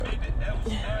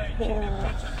Yeah.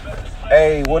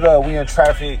 Hey, what up? We in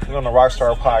traffic. We on the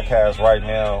Rockstar podcast right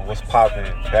now. What's popping?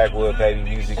 Backwood Baby,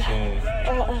 Music King.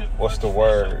 What's the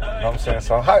word? You know what I'm saying?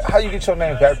 So how you get your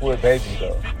name Backwood Baby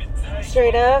though?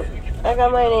 Straight up, I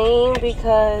got my name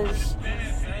because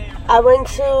I went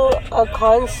to a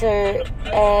concert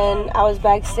and I was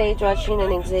backstage watching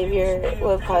an Xavier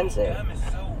Wolf concert.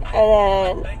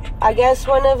 And then I guess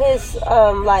one of his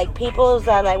peoples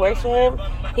that like works for him,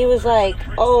 he was like,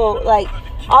 oh, like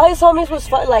all his homies was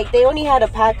fun. Like they only had a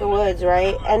pack of woods,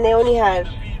 right? And they only had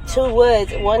 2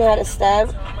 woods. One had a stem,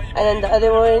 and then the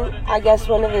other one, I guess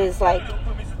one of his like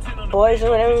boys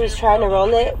or whatever was trying to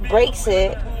roll it, breaks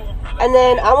it. And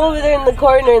then I'm over there in the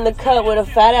corner in the cut with a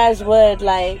fat ass wood,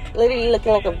 like literally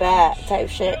looking like a bat type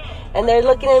shit. And they're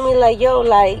looking at me like, yo,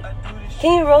 like,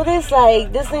 can you roll this?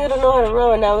 Like, this nigga don't know how to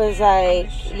roll. And I was like,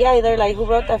 yeah. They're like, who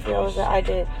wrote that for you? I was like, I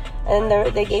did. And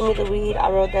they gave me the weed.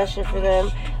 I wrote that shit for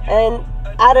them. And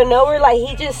out of nowhere, like,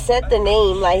 he just said the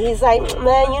name. Like, he's like,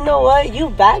 man, you know what?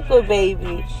 You Backwood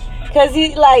Baby. Because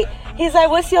he's like,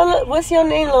 what's your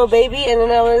name, little baby? And then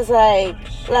I was like,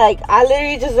 I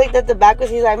literally just looked at the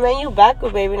backwards. He's like, man, you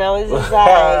Backwood Baby. And I was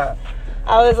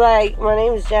just like, my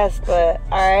name is Jess, but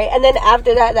all right. And then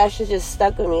after that shit just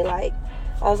stuck with me. Like,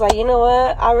 I was like, you know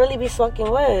what? I really be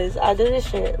smoking woods. I do this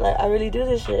shit. Like, I really do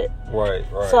this shit. Right.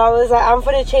 So I was like, I'm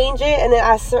finna change it. And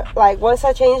then once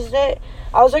I changed it,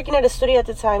 I was working at a studio at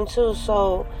the time too.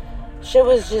 So shit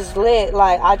was just lit.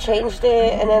 Like, I changed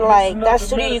it. And then, like, that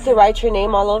studio, you could write your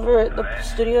name all over the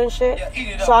studio and shit.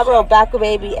 So I wrote Backwood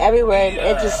Baby everywhere. And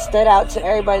it just stood out to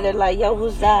everybody. They're like, yo,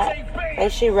 who's that?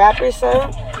 Like, she rapper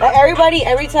son? Like, everybody,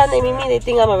 every time they meet me, they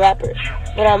think I'm a rapper.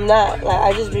 But I'm not. Like,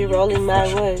 I just be rolling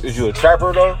mad woods. Is you a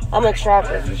trapper, though? I'm a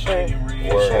trapper, for sure.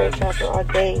 For sure, a trapper all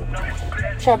day.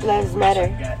 Trap lives matter.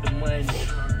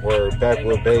 Word,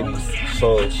 Backwood Baby.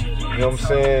 So, you know what I'm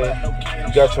saying?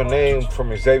 You got your name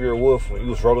from Xavier Wolf when you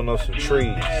was rolling up some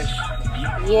trees.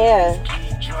 Yeah.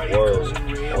 Word.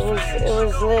 It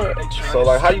was lit. So,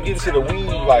 like, how you get into the weed,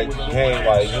 like, game?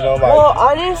 Like, you know, like... Well,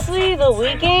 honestly, the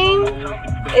weed game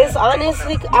is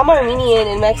honestly... I'm Armenian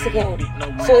and Mexican.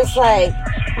 So, it's like...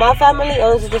 My family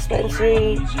owns a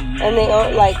dispensary and they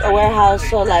own, like, a warehouse.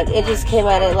 So, like, it just came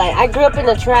out of, like... I grew up in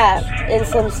the trap, in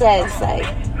some sense. Like,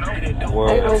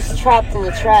 Word. I was trapped in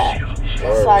the trap.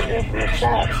 Word. So, I grew up in the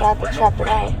trap. So, I had to trap it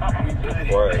out.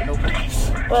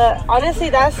 Word. But, honestly,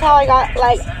 that's how I got...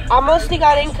 Like, I mostly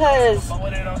got in because...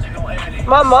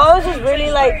 My mom was just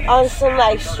really, like, on some,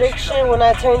 like, strict shit when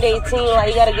I turned 18. Like,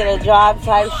 you gotta get a job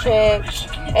type shit.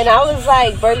 And I was,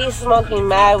 like, barely smoking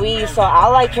mad weed. So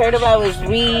all I cared about was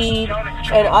weed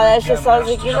and all that shit. So I was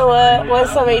like, you know what?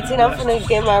 Once I'm 18, I'm finna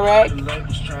get my rec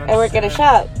and work at a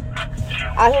shop.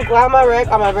 I could grab my rec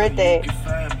on my birthday.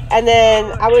 And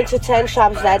then I went to 10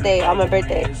 shops that day on my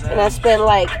birthday. And I spent,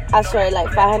 like, I swear, like,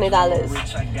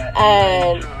 $500.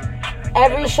 And...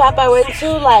 every shop I went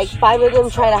to, like, 5 of them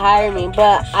tried to hire me,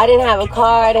 but I didn't have a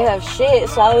car, I didn't have shit,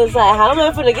 so I was like, how am I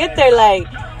gonna get there? Like,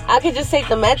 I could just take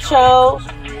the metro,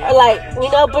 or like, you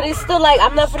know, but it's still like,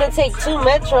 I'm not gonna take 2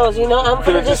 metros, you know, I'm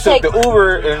gonna just take the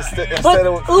Uber instead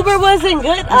of... Uber wasn't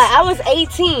good. I was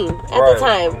 18 at the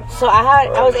time, so I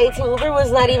was 18. Uber was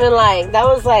not even like, that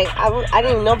was like, I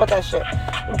didn't even know about that shit.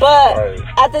 But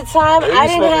at the time, I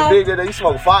didn't have... Bigger, you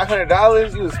smoked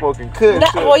 $500, you was smoking good.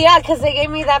 Well, yeah, because they gave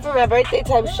me that for my birthday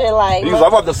type shit. Like, you was like,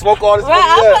 I'm about to smoke all this right,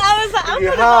 money. I was like, I'm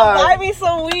gonna go buy me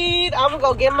some weed. I'm gonna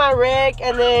go get my rec,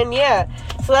 and then, yeah.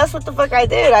 So that's what the fuck I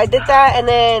did. I did that, and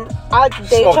then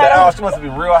they tried to... She must be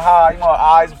real high. You know, her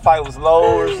eyes fight was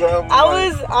low or something. I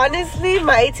was, honestly,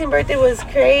 my 18th birthday was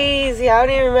crazy. I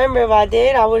don't even remember if I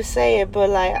did. I would say it, but,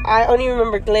 like, I only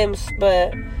remember glimpse,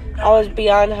 but... I was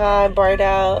beyond high, barred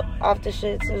out, off the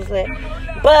shits. It was lit.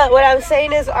 But what I'm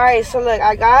saying is, alright, so look,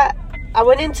 I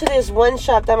went into this one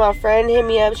shop that my friend hit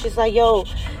me up. She's like, yo,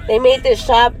 they made this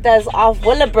shop that's off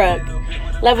Willowbrook.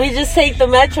 Like, we just take the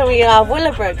metro and we get off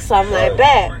Willowbrook. So I'm like,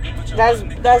 bet. That's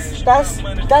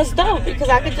dope, because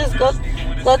I could just go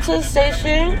to the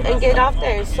station and get off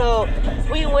there. So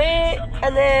we went,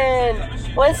 and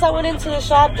then once I went into the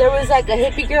shop, there was like a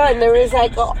hippie girl and there was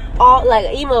like all like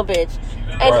an emo bitch.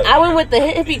 And I went with the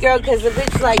hippie girl because the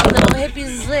bitch, like, you know, hippies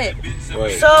is lit.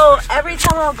 Right. So every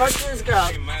time I would go to this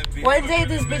girl, one day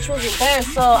this bitch wasn't there,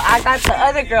 so I got the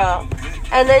other girl.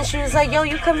 And then she was like, yo,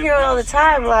 you come here all the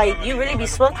time. Like, you really be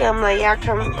smoking? I'm like, yeah,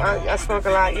 I smoke a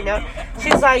lot, you know?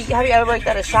 She's like, have you ever worked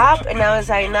at a shop? And I was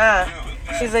like, nah.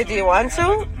 She's like, do you want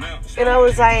to? And I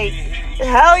was like,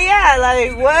 hell yeah.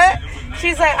 Like, what?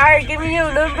 She's like, all right, give me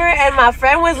your number. And my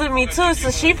friend was with me, too, so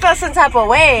she felt some type of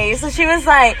way. So she was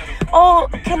like, oh,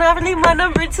 can I leave my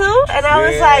number, too? And I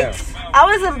was like, I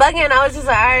wasn't bugging. I was just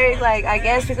like, all right, like, I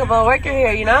guess we could both work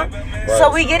here, you know? Right.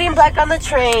 So we getting back on the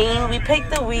train. We pick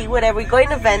the weed, whatever. We going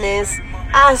to Venice.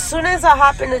 As soon as I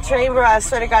hop in the train, bro, I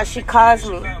swear to God, she calls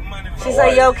me. She's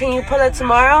like, yo, can you pull up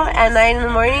tomorrow at 9 in the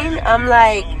morning? I'm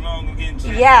like,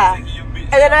 yeah.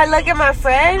 And then I look at my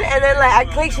friend, and then, like, I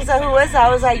click. She's like, who was that? I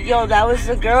was like, yo, that was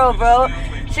the girl, bro.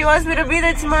 She wants me to be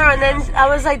there tomorrow. And then I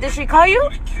was like, did she call you?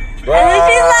 And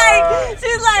then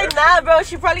she's like, nah, bro,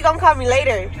 she probably gonna call me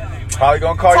later. Probably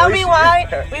gonna call Tell you. me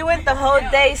why. We went the whole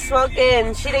day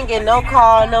smoking. She didn't get no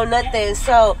call, no nothing.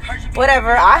 So,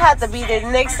 whatever. I had to be there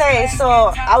the next day.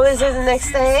 So, I was there the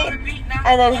next day.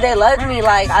 And then they loved me.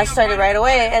 Like, I started right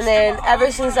away. And then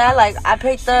ever since that, like, I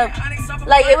picked up.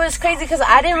 Like, it was crazy because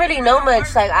I didn't really know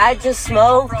much. Like, I just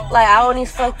smoked. Like, I only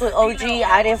fucked with OG.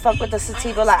 I didn't fuck with the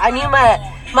sativa. Like, I knew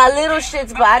my little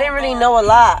shits, but I didn't really know a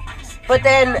lot. But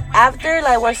then after,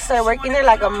 like, once I started working there,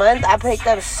 like, a month, I picked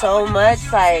up so much.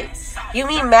 Like, you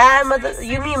meet mad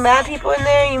people in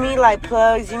there. You meet, like,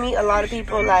 plugs. You meet a lot of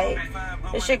people. Like,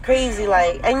 this shit crazy.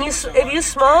 Like, and if you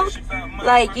smoke,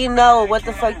 like, you know what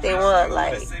the fuck they want.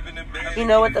 Like, you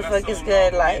know what the fuck is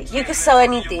good. Like, you can sell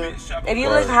anything. If you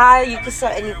look high, you can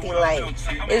sell anything. Like,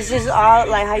 it's just all,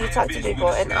 like, how you talk to people.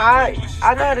 And I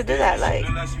know how to do that. Like,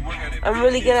 I'm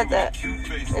really good at that.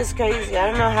 It's crazy. I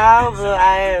don't know how, but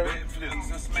I am.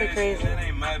 It's crazy.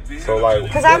 So, like,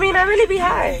 because I mean, I really be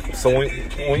high. So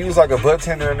when you was like a bud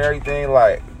tender and everything,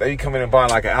 like, they be coming and buying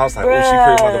like an ounce, like, oh,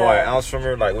 she pretty much buy an ounce from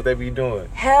her, like, what they be doing?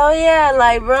 Hell yeah,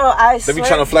 like, bro, they be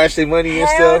trying to flash their money and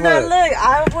stuff. No, look,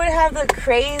 I would have the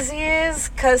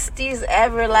craziest custies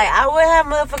ever. Like, I would have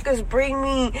motherfuckers bring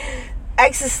me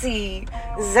ecstasy,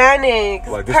 Xanax,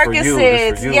 like,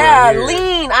 Percocets, right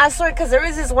lean. I swear, because there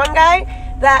was this one guy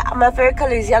that my favorite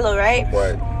color is yellow, right?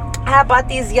 Right. I bought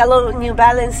these yellow New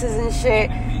Balances and shit.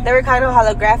 They were kind of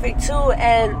holographic too,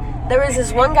 and there was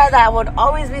this one guy that would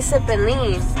always be sipping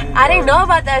lean. I didn't know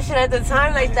about that shit at the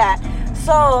time like that.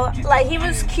 So, like, he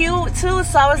was cute too,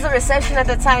 so I was the reception at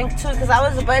the time too, because I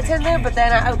was a bartender, but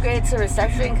then I upgraded to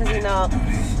reception because, you know,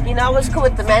 I was cool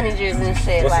with the managers and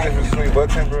shit. What's like, the difference between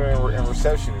bartender and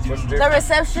receptionist? What's the difference?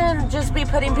 The reception just be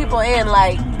putting people in,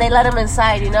 like, they let them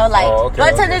inside, you know, like,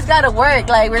 bartenders gotta work,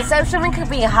 like, reception, we could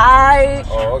be high,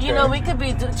 you know, we could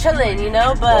be chilling, you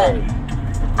know, but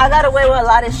I got away with a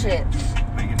lot of shit.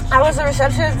 I was a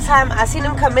reception at the time. I seen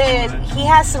him come in. He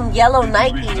had some yellow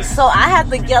Nikes. So I had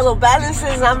the yellow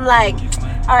Balances. I'm like,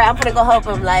 all right, I'm gonna go help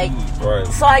him. Like,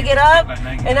 so I get up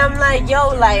and I'm like,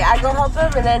 yo, like, I go help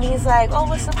him. And then he's like, oh,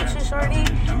 what's up with you, shorty?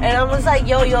 And I was like,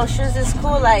 yo, shoes is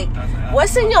cool. Like,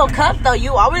 what's in your cup, though?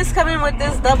 You always come in with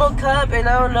this double cup. And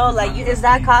I don't know, like, is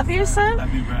that coffee or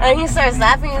something? And he starts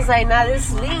laughing. He's like, nah, this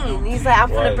is lean. He's like,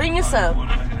 I'm gonna bring you some.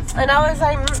 And I was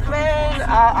like, man,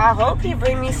 I hope he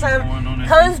bring me some.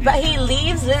 Comes back, he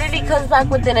leaves, literally comes back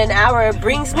within an hour,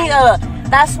 brings me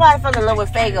that's why I fell in love with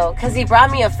Faygo, because he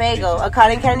brought me a Faygo, a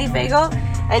cotton candy Faygo,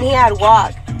 and he had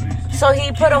walk. So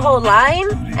he put a whole line,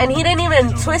 and he didn't even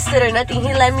twist it or nothing.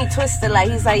 He let me twist it.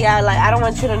 Like, he's like, yeah, like, I don't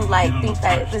want you to, like, think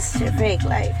that this shit fake.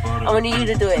 Like, I want you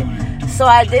to do it. So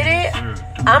I did it.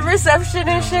 I'm reception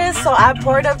and shit, so I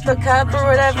poured up the cup or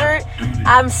whatever.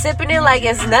 I'm sipping it like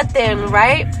it's nothing,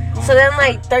 right? So then,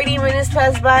 like, 30 minutes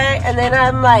pass by, and then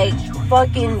I'm, like,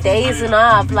 fucking dazing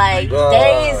off, like,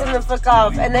 dazing the fuck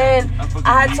off. And then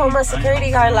I had told my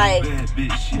security guard, like,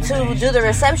 to do the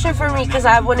reception for me because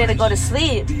I wanted to go to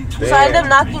sleep. Damn. So I ended up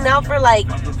knocking out for, like,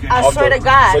 I swear to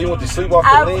God. So you went to sleep off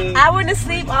the lean? I went to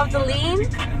sleep off the lean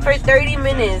for 30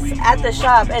 minutes at the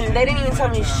shop, and they didn't even tell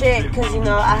me shit because, you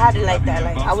know, I had it like that.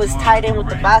 Like, I was tied in with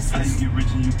the bosses.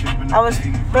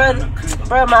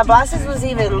 Bro, my bosses was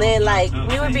even lit. Like,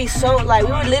 we would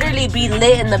literally be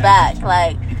lit in the back.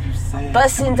 Like,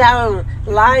 busting down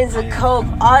lines of coke,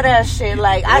 all that shit.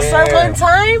 Like, I saw one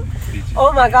time,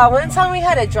 oh my God, one time we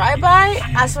had a drive-by.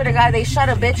 I swear to God, they shot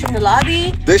a bitch in the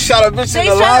lobby. They shot a bitch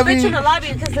in the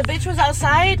lobby because the bitch was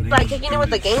outside, like, kicking it with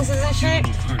the gangsters and shit.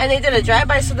 And they did a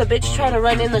drive-by, so the bitch tried to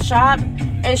run in the shop,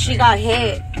 and she got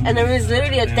hit. And there was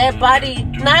literally a dead body,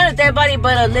 not a dead body,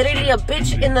 but literally a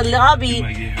bitch in the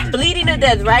lobby, bleeding to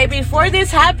death. Right before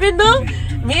this happened, though,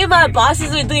 me and my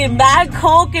bosses are doing mad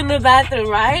coke in the bathroom,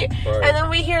 right? And then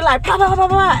we hear like, blah, blah, blah,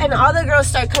 blah, and all the girls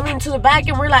start coming to the back,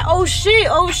 and we're like, oh shit.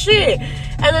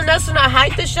 And then that's when I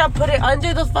hiked the shop, put it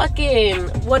under the fucking,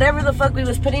 whatever the fuck we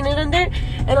was putting it under.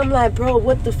 And I'm like, bro,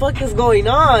 what the fuck is going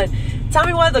on? Tell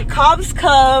me why the cops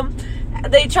come.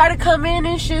 They try to come in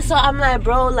and shit, so I'm like,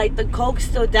 bro, like, the coke's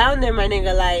still down there, my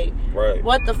nigga, like,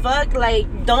 what the fuck? Like,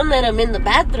 don't let them in the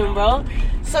bathroom, bro.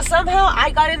 So somehow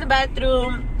I got in the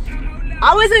bathroom.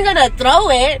 I wasn't gonna throw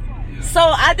it, So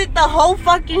I did the whole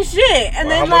fucking shit, and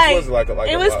then how much was it?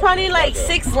 It was probably like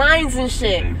 6 lines and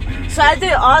shit. So I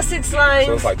did all 6 lines.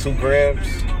 So it's like 2 grams.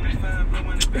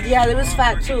 Yeah, it was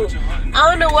fat too. I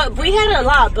don't know what we had a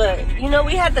lot, but you know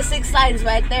we had the 6 lines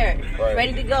right there,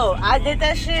 ready to go. I did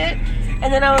that shit,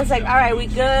 and then I was like, all right, we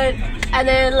good. And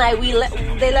then like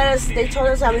they told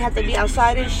us that we had to be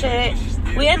outside and shit.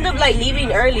 We ended up like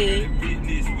leaving early.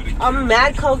 I'm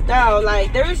mad coked out.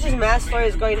 Like, there was just mad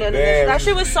stories going on. That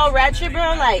shit was so ratchet,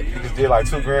 bro. Like, you just did like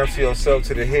 2 grams to yourself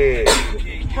to the head.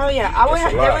 Hell yeah.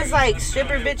 There was like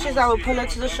stripper bitches I would pull up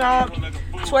to the shop,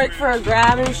 twerk for a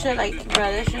gram and shit. Like, bro,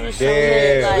 that shit was so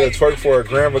lit. Like, twerk for a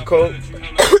gram of coke?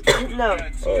 No,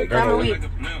 gram of weed.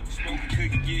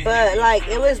 But like,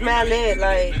 it was mad lit.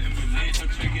 Like,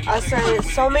 I said,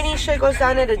 so many shit goes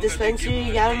down at the dispensary.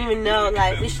 Y'all don't even know.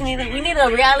 Like, we need a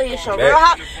reality show.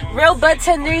 Real butt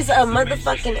tenders of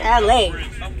motherfucking LA.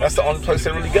 That's the only place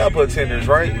that really got butt tenders,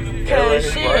 right?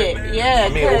 Cause shit, right? Yeah.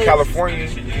 I mean, California,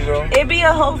 you know. It be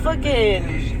a whole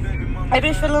fucking. I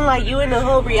be feeling like you in a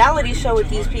whole reality show with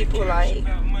these people. Like,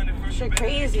 shit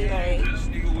crazy. Like.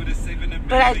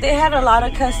 But they had a lot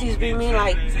of cussies bring me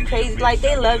like crazy. Like,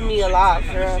 they loved me a lot,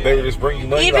 bro. They would just bring you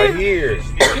money like here.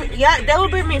 Yeah, they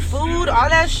would bring me food, all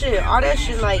that shit.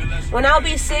 Like, when I'll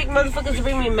be sick, motherfuckers would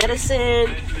bring me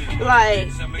medicine. Like,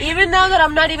 even though that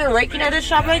I'm not even working at a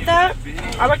shop like that,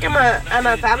 I work at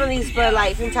my family's, but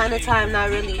like from time to time, not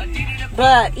really.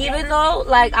 But even though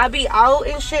like I be out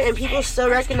and shit, and people still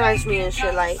recognize me and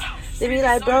shit, like they be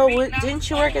like, bro, didn't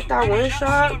you work at that one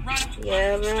shop?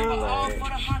 Yeah, bro. Like,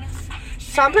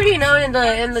 so I'm pretty known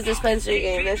in the dispensary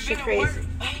game. That shit crazy.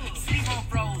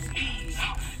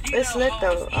 It's lit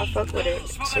though. I fuck with it.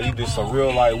 So you just a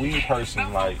real like weed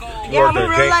person, like. Yeah, I'm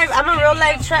a real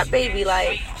life trap baby.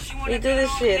 Like, we do this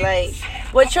shit. Like,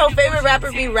 what your favorite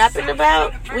rapper be rapping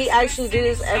about? We actually do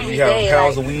this every day.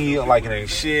 Pounds of weed, like it ain't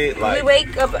shit. Like, we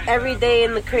wake up every day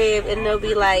in the crib and there'll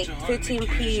be like 15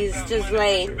 P's just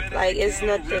laying. Like, it's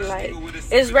nothing. Like,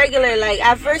 it's regular. Like,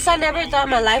 at first I never thought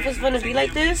my life was gonna be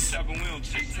like this.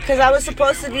 Because I was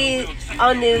supposed to be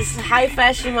on this high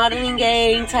fashion modeling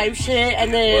gang type shit,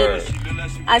 and then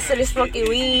I started smoking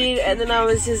weed, and then I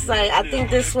was just like, I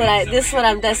think this what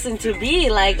I'm destined to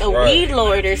be, like a weed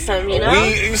lord or something, you know?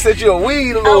 You said you're a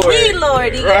weed lord. A weed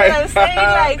lord, you know what I'm saying?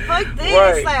 Like, fuck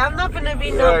this. Like, I'm not gonna be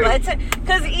no butt tending.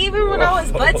 Because even when I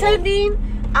was butt tending,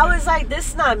 I was like, this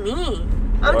is not me.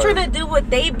 I'm trying to do what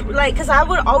they like, because I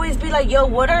would always be like, yo,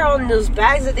 what are on those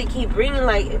bags that they keep bringing?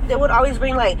 Like, they would always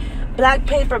bring like black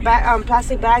paper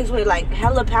plastic bags with like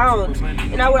hella pounds,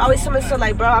 and I would always tell myself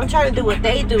like, bro, I'm trying to do what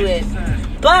they do it.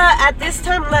 But at this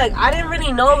time, look, I didn't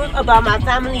really know about my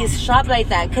family's shop like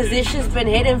that, because this shit's been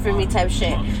hidden from me type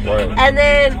shit. And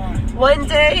then one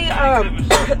day,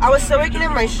 I was still working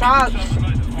in my shop,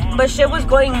 but shit was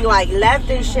going like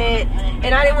left and shit,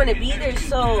 and I didn't want to be there,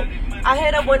 so I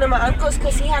hit up one of my uncles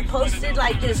because he had posted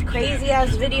like this crazy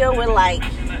ass video with like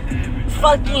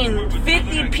fucking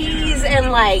 50 P's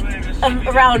and like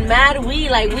around mad weed,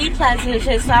 like weed plants and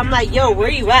shit. So I'm like, yo, where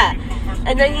you at?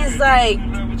 And then he's like,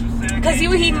 because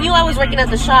he knew I was working at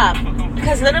the shop,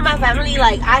 because none of my family,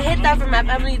 like, I hit that from my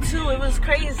family too. It was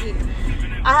crazy.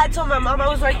 I had told my mom I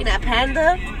was working at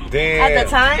Panda at the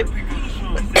time.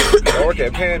 I work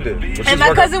at Panda. And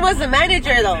my cousin was the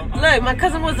manager though. Look, my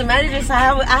cousin was the manager, so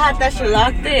I had that shit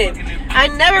locked in. I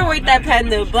never worked at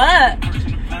Panda, but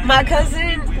my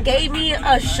cousin gave me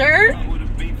a shirt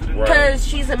because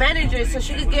she's a manager, so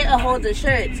she could get a hold of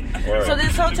shirts. So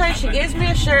this whole time she gives me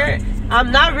a shirt.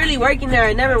 I'm not really working there.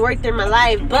 I never worked there in my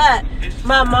life, but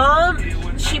my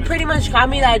mom, she pretty much got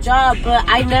me that job, but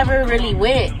I never really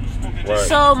went.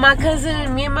 So me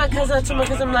and my cousin, I told my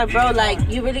cousin, I'm like, bro, like,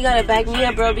 you really gotta back me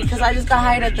up, bro, because I just got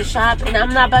hired at the shop, and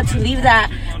I'm not about to leave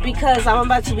that because I'm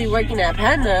about to be working at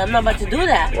Panda. I'm not about to do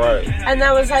that. And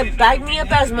I was like, back me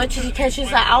up as much as you can.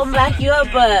 She's like, I'll back you up,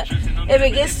 but if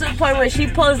it gets to the point where she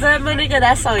pulls up, my nigga,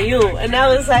 that's on you. And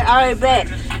I was like, alright, bet.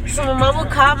 So my mom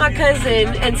would call my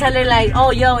cousin and tell her like,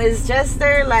 oh, yo, it's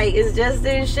Jester, like, it's Jester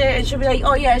and shit. And she'll be like,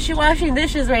 oh yeah, she washing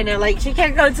dishes right now. Like, she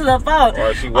can't go to the phone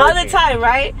all the time,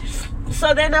 right?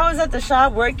 So then I was at the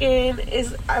shop working.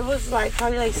 I was like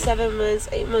probably like 7 months,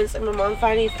 8 months, and my mom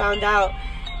finally found out.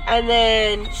 And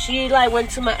then she like went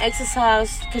to my ex's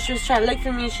house because she was trying to look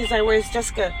for me. She's like, where's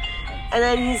Jessica? And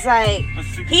then he's like,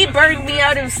 he burned me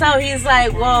out himself. He's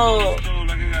like, well,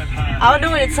 I don't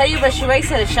know what to tell you, but she works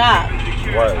at a shop.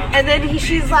 And then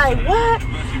she's like, what?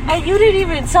 And you didn't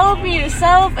even tell me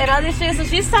yourself and all this shit. So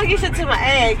she's talking shit to my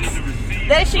ex.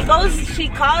 Then she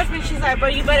calls me, she's like, bro,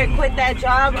 you better quit that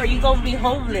job or you gonna be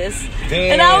homeless.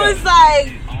 And I was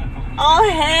like, Oh,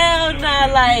 hell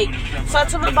nah. Like, so I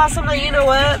told my boss, I'm like, you know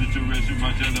what?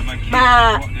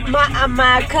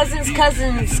 My cousin's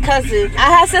cousin. I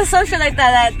had said something like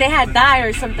that they had died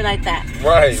or something like that.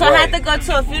 Right. So I had to go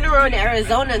to a funeral in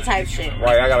Arizona type shit.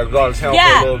 Right, I gotta go out of town for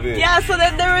a little bit. Yeah, so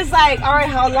then there was like, all right,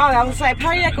 how long? I was like,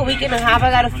 probably like a week and a half. I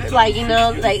gotta, like, you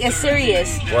know, like, it's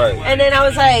serious. Right. And then I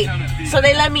was like, so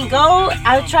they let me go.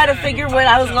 I tried to figure what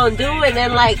I was gonna do, and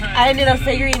then, like, I ended up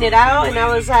figuring it out, and I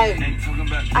was like,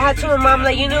 I had told my mom,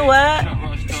 like, you know what?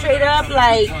 Straight up,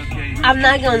 like, I'm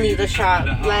not gonna leave the shop.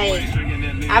 Like,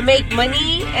 I make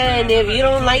money, and if you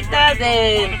don't like that,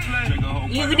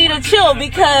 then you need to chill,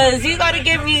 because you gotta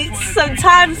give me some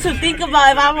time to think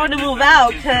about if I want to move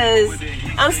out, because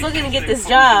I'm still gonna get this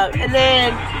job. And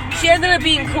then she ended up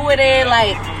being cool with it.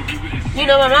 Like, you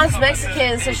know, my mom's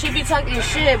Mexican, so she be talking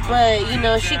shit, but, you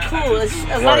know, she cool.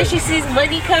 As long as she sees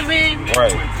money coming,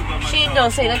 right, she ain't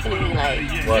gonna say nothing to me,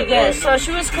 like, right, you guess. Right. So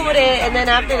she was cool with it, and then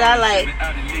after that, like,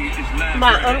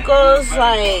 my uncle's,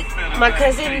 like, my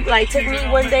cousin, like, took me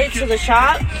one day to the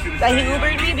shop. Like, he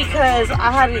Ubered me because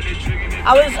I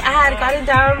had gotten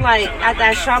down, like, at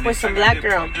that shop with some black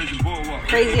girl.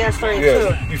 Crazy ass story,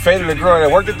 too. You faded a girl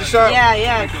that worked at the shop?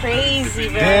 Yeah, crazy,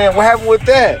 man. Damn, what happened with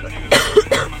that?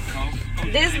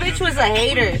 This bitch was a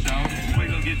hater.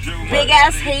 Big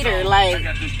ass hater. Like,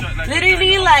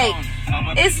 literally, like,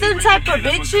 it's them type of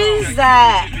bitches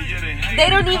that they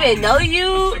don't even know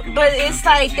you, but it's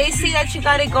like they see that you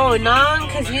got it going on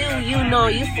because you know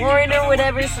you foreign or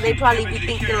whatever, so they probably be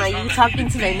thinking like you talking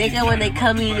to their nigga when they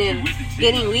coming and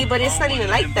getting weed, but it's not even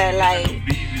like that. Like,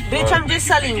 bitch, I'm just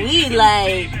selling weed.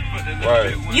 Like,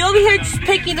 right, you over here just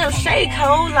picking up shake,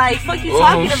 ho. Like, fuck you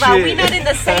talking about? Shit. We not in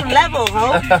the same level,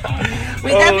 ho.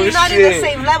 We definitely not in the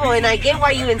same level, and I get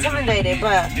why you intimidated,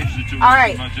 but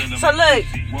alright. So look,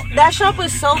 that shop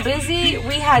was so busy,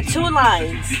 we had two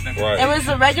lines. Right. It was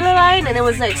the regular line and it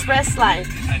was the express line.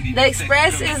 The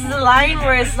express is the line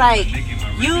where it's like,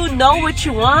 you know what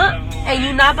you want, and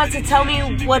you're not about to tell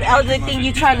me what other thing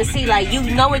you're trying to see. Like, you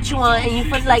know what you want, and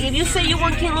you like, if you say you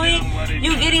want King Louis,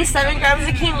 you getting 7 grams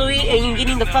of King Louis, and you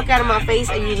getting the fuck out of my face,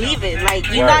 and you leaving. Like,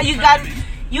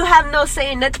 you have no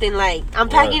saying nothing. Like, I'm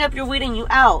packing up your weed and you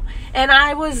out. And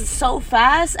I was so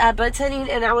fast at bartending,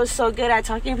 and I was so good at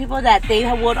talking to people that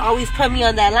they would always put me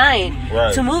on that line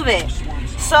to move it.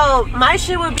 So my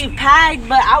shit would be packed,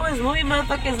 but I was moving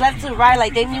motherfuckers left to right.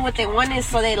 Like, they knew what they wanted,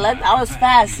 so they left. I was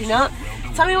fast, you know.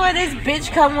 Tell me why this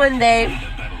bitch come one day,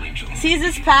 sees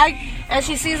this pack, and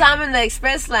she sees I'm in the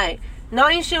express line.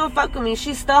 Knowing she would fuck with me,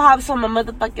 she still hops on my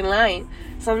motherfucking line.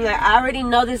 So I'm like, I already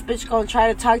know this bitch gonna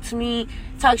try to talk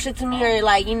shit to me, or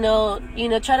like, you know,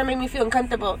 try to make me feel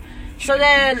uncomfortable. So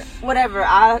then, whatever,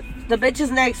 the bitch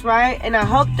is next, right? And I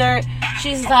hooked her.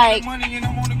 She's like,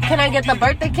 can I get the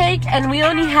birthday cake? And we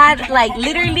only had, like,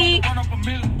 literally,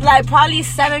 like, probably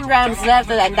 7 grams left,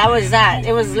 and that was that.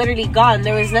 It was literally gone.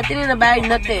 There was nothing in the bag,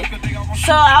 nothing.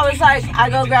 So I was like, I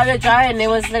go grab the jar, and it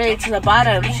was literally to the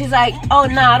bottom. She's like, oh,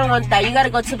 no, I don't want that. You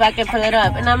gotta go to the back and fill it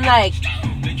up. And I'm like,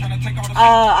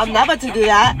 I'm not about to do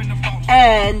that.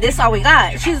 And this all we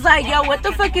got. She's like, yo, what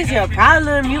the fuck is your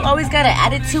problem? You always got an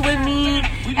attitude with me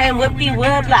and whippy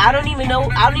whip. Like, I don't even know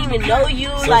you.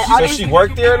 So, like, so she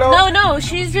worked there though? No,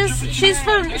 she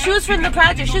was from the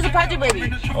project. She's a project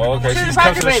baby. Oh, okay. She just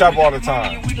comes to the shop all the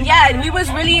time. Yeah, and we was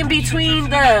really in between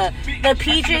the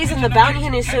PJs and the Bounty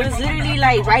Hunters, so it was literally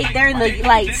like right there in the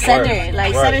like center,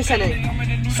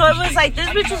 center. So it was like, this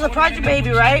bitch was a project baby,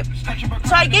 right?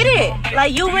 So I get it.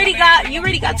 Like, you already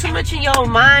got too much in your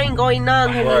mind going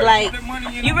on, honey. Right. Like,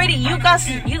 you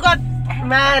got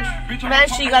mad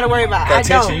shit you gotta worry about. That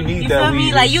I don't. You need you that feel me?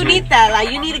 weed Like, you shit. need that. Like,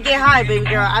 you need to get high, baby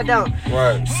girl. I don't.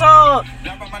 Right. So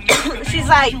she's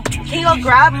like, can you go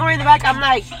grab more in the back? I'm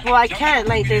like, well, I can't.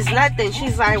 Like, there's nothing.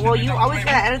 She's like, well, you always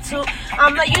got an attitude.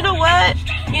 I'm like, you know what?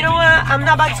 I'm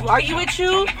not about to argue with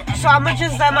you. So I'm gonna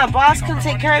just let my boss come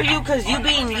take care of you, because you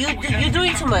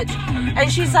doing too much.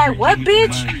 And she's like, what,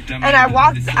 bitch? And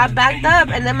I backed up,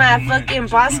 and then my fucking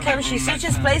boss comes. She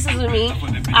switches places with me.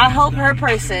 I help her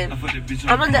person.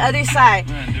 I'm on the other side.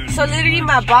 So literally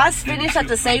my boss finished at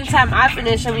the same time I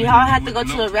finished, and we all had to go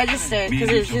to the register because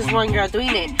there's just one girl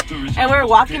doing it. And we're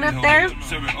walking up there,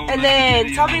 and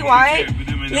then tell me why.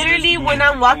 Literally, when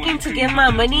I'm walking to get my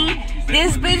money,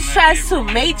 this bitch tries to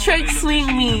matrix swing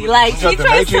me. Like, she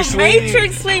tries to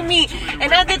matrix swing me.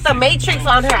 And I did the matrix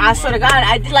on her. I swear to God.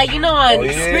 I did, like, on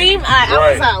Scream.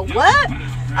 I was like, what?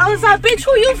 I was like, bitch,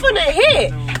 who you finna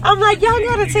hit? I'm like, y'all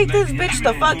gotta take this bitch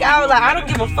the fuck out. Like, I don't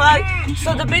give a fuck.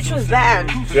 So the bitch was banned.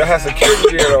 Y'all had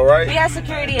security there though, right? We had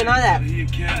security and all that.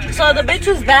 So the bitch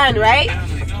was banned, right?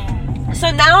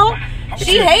 So now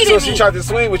She hated me. So she tried to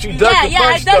swing, but you ducked the punch,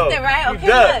 I ducked though. it, right? You Okay,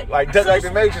 ducked. good. Like, duck like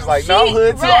the Matrix. Like, no, I'm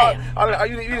hood, too. Right.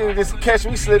 You didn't just catch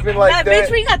me slipping like that.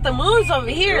 Bitch, we got the moves over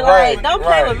here. Like, don't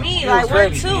play with me. Like, we're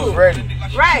two. Ready.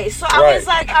 Right. So I was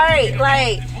like, all right,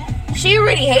 like, she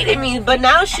already hated me, but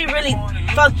now she really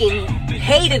fucking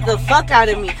hated the fuck out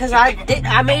of me because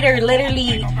I made her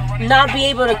literally not be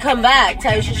able to come back.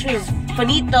 Type shit. She was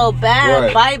finito,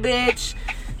 bad, bye, bitch.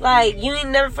 Like, you ain't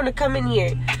never finna come in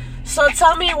here. So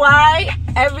tell me why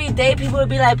every day people would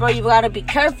be like, bro, you gotta be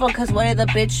careful because what if the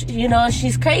bitch, you know,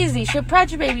 she's crazy. She'll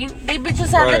project, baby. They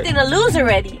bitches have nothing to lose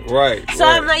already. Right. So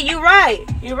I'm like, you're right.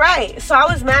 So I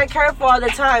was mad careful all the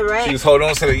time, right? She was holding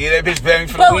on to the, that bitch begging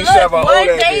for the weed shop.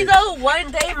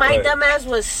 One day my dumbass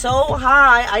was so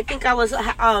high. I think I was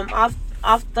I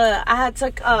had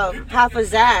took half a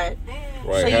Zad.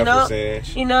 Right, so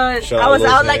you know, Shout I was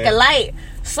out Zan. like a light.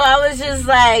 So I was just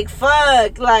like,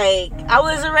 fuck, like, I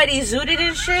was already zooted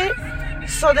and shit.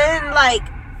 So then, like,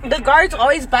 the guards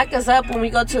always back us up when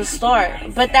we go to the store.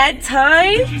 But that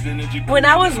time, when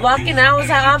I was walking, I was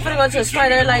like, I'm finna go to the store.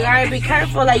 They're like, all right, be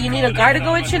careful. Like, you need a guard to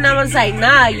go with you? And I was like,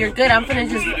 nah, you're good. I'm finna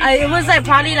just... it was, like,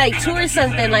 probably, like, 2 or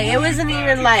something. Like, it wasn't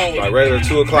even, like regular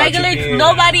 2 o'clock. Regular,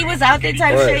 nobody was out there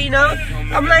type shit, you know?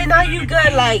 I'm like, nah, you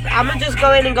good. Like, I'm gonna just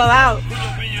go in and go out.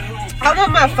 I'm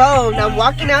on my phone. I'm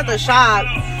walking out the shop.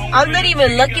 I'm not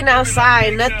even looking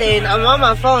outside, nothing. I'm on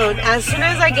my phone. As soon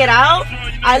as I get out,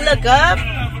 I look up,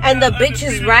 and the bitch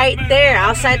is right there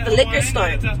outside the liquor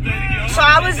store. So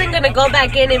I wasn't going to go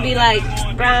back in and be like,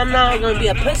 bro, I'm not going to be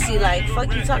a pussy. Like,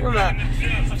 fuck you talking about?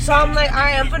 So I'm like, all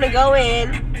right, I'm finna go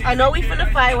in. I know we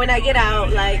finna fight when I get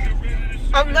out. Like,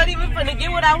 I'm not even finna get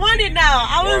what I wanted now.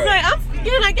 I was like,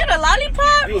 can I get a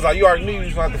lollipop? He was like, you already knew you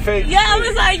was going to fake. Yeah, I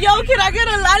was like, yo, can I get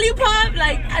a lollipop?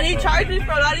 Like, they charged me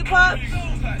for a lollipop.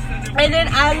 And then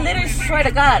I literally, swear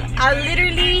to God, I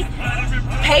literally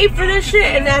paid for this shit.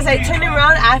 And as I turn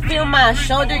around, I feel my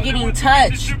shoulder getting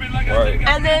touched. Right.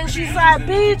 And then she's like,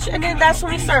 bitch. And then that's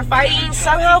when we start fighting.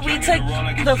 Somehow we took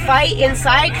the fight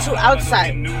inside to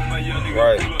outside.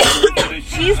 Right.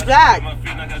 She's black.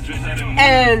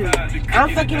 And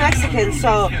I'm fucking Mexican,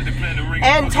 so...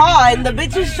 And tall, and the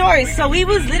bitch is short. So we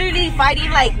was literally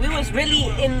fighting like we was really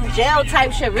in jail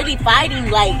type shit. Really fighting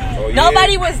like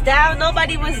nobody was down,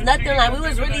 nobody was nothing. Like we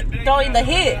was really throwing the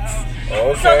hits.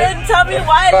 Okay. So then tell me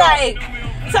why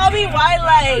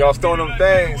y'all throwing them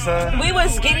things, huh? We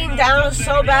was getting down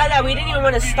so bad that we didn't even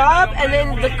want to stop. And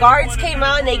then the guards came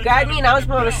out and they grabbed me and I was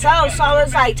by myself. So I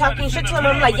was like talking shit to them.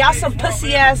 I'm like, y'all some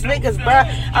pussy ass niggas, bro.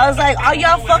 I was like, oh,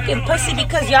 y'all fucking pussy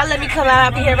because y'all let me come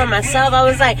out here by myself. I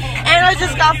was like, and I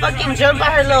just got fucking jumped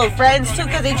by her little friends too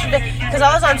because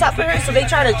I was on top of her, so they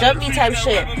tried to jump me type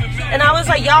shit. And I was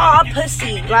like, y'all all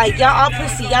pussy. Like, y'all all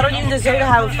pussy. Y'all don't even deserve to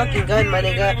have a fucking gun, my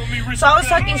nigga. So I was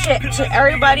talking shit to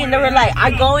everybody and they were like,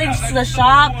 I go into the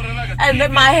shop and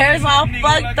then my hair's all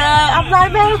fucked up. I'm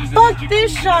like, man, fuck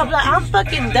this shop. Like, I'm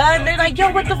fucking done. They're like,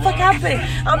 yo, what the fuck happened?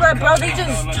 I'm like, bro, they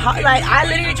just like, I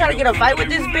literally tried to get a fight with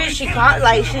this bitch. She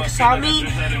saw me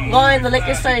going in the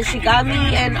liquor store and she got me.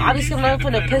 And obviously I'm not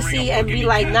gonna pussy and be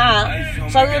like, nah.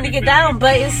 So I'm gonna get down.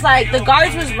 But it's like, the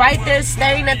guards was right there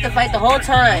staring at the fight the whole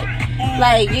time.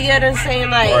 Like, you get what I'm saying?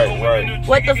 Like, right.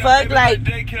 What the fuck? Like,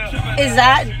 does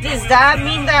that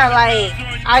mean that, like,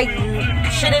 I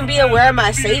shouldn't be aware of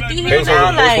my safety here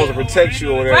now? They're supposed to protect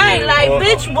you or whatever. Right, like,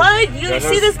 bitch, what? You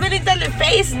see this $1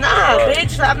 face? Nah,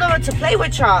 bitch, I'm not about to play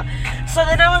with y'all. So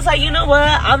then I was like, you know what?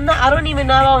 I don't even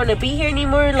know if I want to be here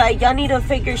anymore. Like, y'all need to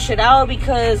figure shit out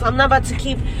because I'm not about to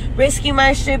keep risking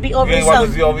my shit over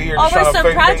some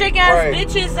project ass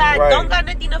bitches that don't got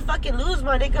nothing to fucking lose,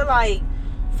 my nigga. Like,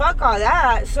 fuck all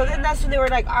that. So then that's when they were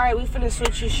like, all right, we finna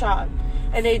switch your shop.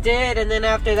 And they did. And then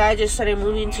after that, I just started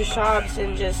moving to shops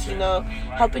and just, you know,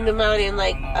 helping them out in,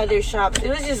 like, other shops. It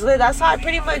was just lit. That's how I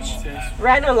pretty much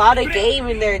ran a lot of game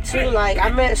in there, too. Like, I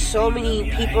met so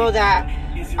many people that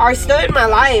are still in my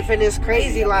life. And it's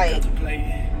crazy. Like,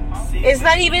 it's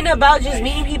not even about just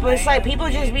meeting people. It's like people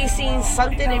just be seeing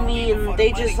something in me and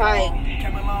they just, like,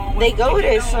 they go with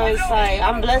it. So it's like,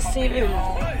 I'm blessed to even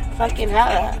fucking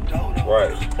have that.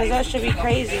 Right. Because that should be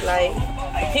crazy. Like,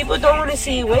 people don't want to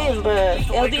see you win, but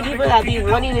it'll be people that be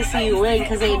wanting to see you win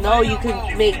because they know you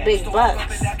can make big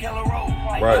bucks.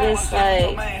 Right. And it's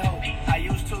like,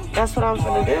 that's what I'm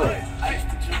gonna do.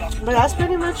 But that's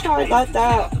pretty much how I got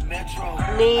that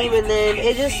name, and then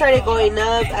it just started going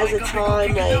up as a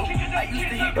time.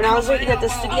 Like, when I was working at the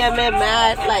studio, I met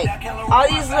Matt, like, all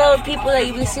these little people that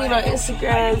you be seeing on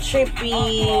Instagram,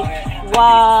 Trippy,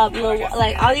 Wob,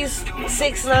 like, all these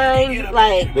 6ix9ine,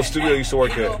 like... What studio you used to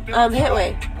work at?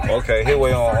 Hitway. Okay,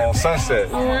 Hitway on Sunset.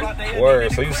 Mm-hmm.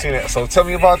 Word, so you seen it. So tell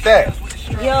me about that.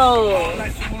 Yo,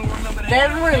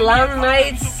 them were long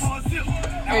nights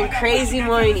and crazy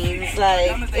mornings.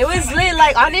 Like, it was lit.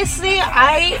 Like, honestly,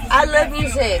 I love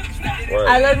music. Right.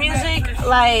 I love music.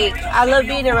 Like, I love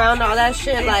being around all that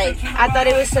shit. Like, I thought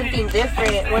it was something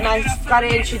different when I got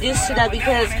introduced to that,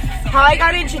 because how I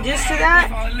got introduced to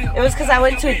that, it was because I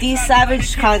went to a D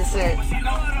Savage concert.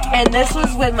 And this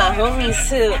was with my homies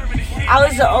too. I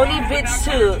was the only bitch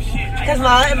too, because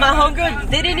my homegirl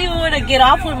didn't even want to get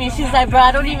off with me. She's like, bro,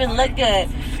 I don't even look good.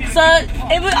 So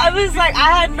I was like,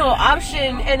 I had no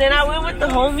option. And then I went with the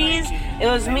homies. It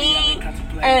was me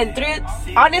and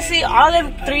honestly, all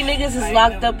them 3 niggas is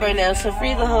locked up right now. So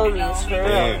free the homies, for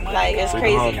real. Like, it's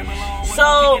crazy.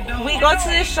 So we go to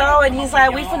this show and he's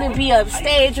like, we finna be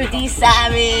upstage with D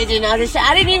Savage and all this shit.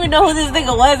 I didn't even know who this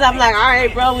nigga was. I'm like,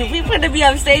 alright, bro, if we finna be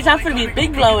upstage, I'm finna be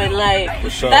big blowing. Like,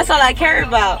 that's all I care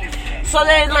about. So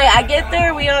then, like, I get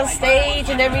there, we on stage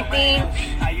and everything.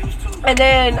 And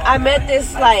then I met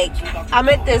this guy.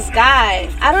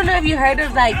 I don't know if you heard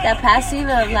of, like, that passing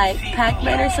of, like,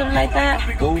 Pac-Man or something like that.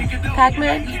 Who?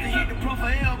 Pac-Man?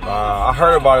 I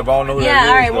heard about it, but I don't know who that is. Yeah,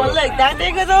 alright, well, look, that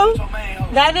nigga, though,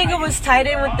 that nigga was tied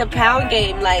in with the pound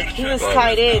game. Like, he was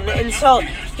tied in. And so,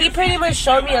 he pretty much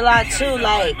showed me a lot, too.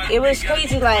 Like, it was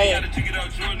crazy. Like,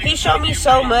 he showed me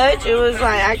so much. It was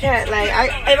like, I can't, like,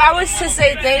 if I was to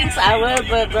say thanks, I would.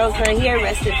 But, bro's not here.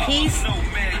 Rest in peace.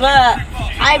 But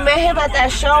I met him at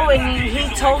that show, and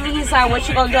he told me, he's like, what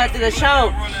you gonna do after the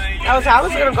show? I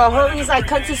was gonna go home. He's like,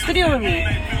 come to the studio with me.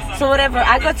 So whatever,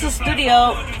 I go to the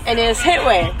studio, and it's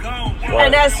Hitway.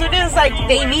 And as soon as, like,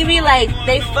 they meet me, like,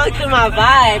 they fucked with my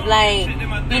vibe. Like,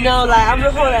 you know, like, I'm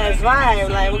the whole ass vibe.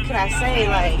 Like, what can I say?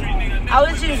 Like, I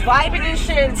was just vibing and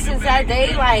shit. And since that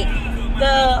day, like,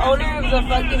 the owner of the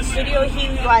fucking studio, he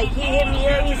hit me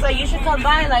up. He's like, you should come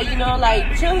by, like, you know,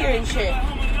 like, chill here and shit.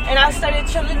 And I started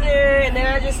chilling there, and then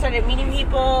I just started meeting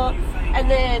people. And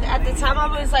then at the time, I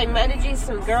was, like, managing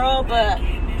some girl, but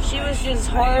she was just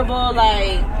horrible.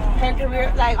 Like, her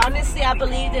career, like, honestly, I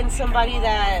believed in somebody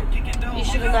that you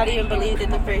should have not even believed in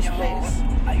the first place.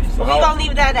 So we gonna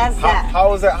leave that as that. How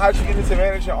was that? How'd you get into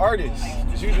managing artists?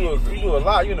 Because you do a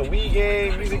lot. You in the weed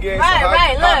game, music game.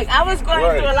 Right. Look, I was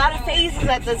going through a lot of phases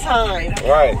at the time.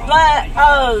 Right.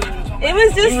 But, it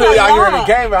was just you really out here in the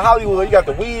game in Hollywood. You got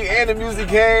the weed and the music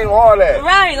game, all that.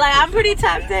 Right, like, I'm pretty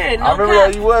tapped in. I remember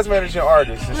that you was managing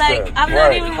artists and like, stuff. I'm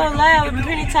not even gonna lie, I'm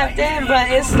pretty tapped in, but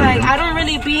it's like, I don't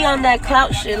really be on that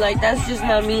clout shit. Like, that's just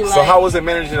not me. Like, so how was it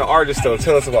managing an artist, though?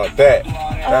 Tell us about that.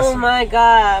 Oh my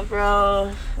God,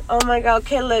 bro. Oh my God.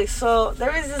 Okay, look, so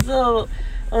there was this little,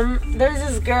 there's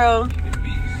this girl,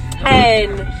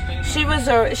 and she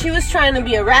was trying to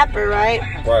be a rapper, right?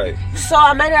 Right. So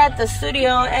I met her at the studio,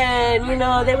 and, you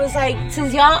know, they was like,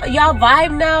 since y'all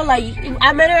vibe now, like,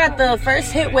 I met her at the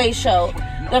first Hitway show.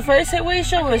 The first Hitway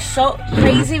show was so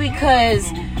crazy because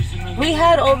we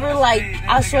had over, like,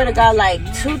 I swear to God, like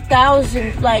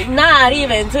 2,000, like, not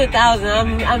even 2,000.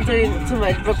 I'm doing too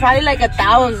much, but probably like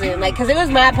 1,000, like, cause it was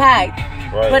mad packed.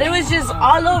 Right. But it was just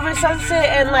all over Sunset,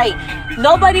 and, like,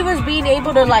 nobody was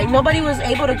able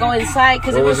to go inside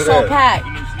because it was so packed.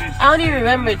 I don't even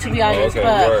remember, to be honest,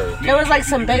 but there was, like,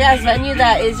 some big ass venue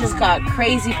that it just got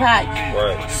crazy packed.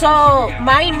 Right. So,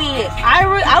 mind me,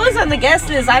 I was on the guest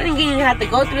list. I didn't even have to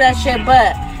go through that shit,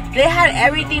 but they had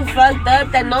everything fucked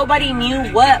up that nobody knew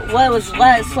what was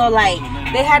what. So, like,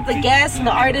 they had the guests and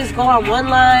the artists go on one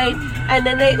line, and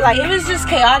then they, like, it was just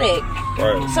chaotic.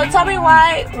 Right. So tell me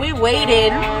why we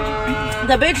waited.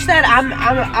 The bitch that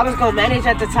I was gonna manage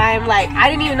at the time, like, I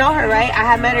didn't even know her, right? I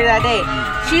had met her that day.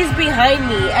 She's behind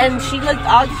me, and she looked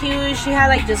all cute. She had,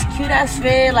 like, this cute ass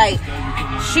fit. Like,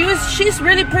 she's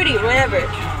really pretty, whatever.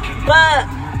 But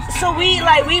so we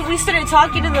started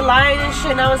talking in the line and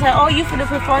shit, and I was like, oh, you finna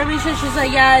perform and shit? She's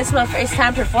like, yeah, it's my first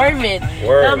time performing.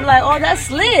 Word. And I'm like, oh, that's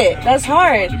lit. That's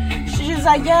hard. She's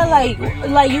like, yeah,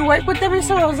 like you work with them and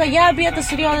stuff? I was like, yeah, I be at the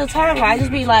studio all the time. I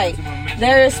just be, like,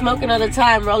 there smoking all the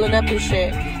time, rolling up and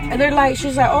shit. And they're like,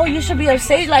 she's like, oh, you should be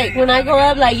upstage. Like, when I go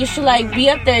up, like, you should, like, be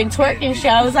up there and twerk and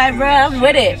shit. I was like, bro, I'm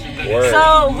with it. Word.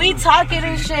 So we talking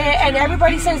and shit, and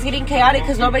everybody starts getting chaotic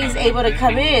because nobody's able to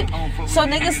come in. So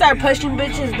niggas start pushing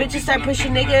bitches start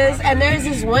pushing niggas, and there's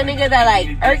this one nigga that,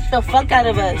 like, irked the fuck out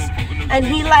of us. And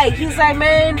he's like,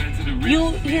 man,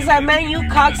 you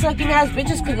cocksucking ass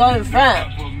bitches could go in front.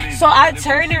 So I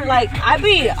turned her like I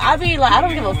be like, I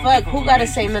don't give a fuck who gotta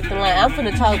say nothing, like I'm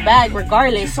finna talk back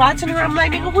regardless. So I turned her, I'm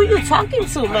like, nigga, who you talking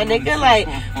to, my nigga? Like,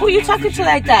 who you talking to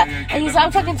like that? And he's like,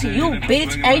 I'm talking to you,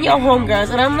 bitch, and your homegirls.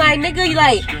 And I'm like, nigga, you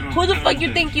like, who the fuck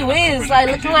you think you is?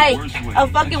 Like, looking like a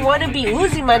fucking wannabe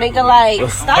Uzi, my nigga. Like,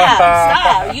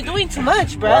 stop. You doing too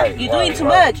much, bro. You doing too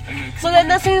much. So then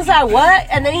that's when he's like, what?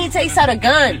 And then he takes out a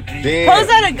gun. Damn. Pulls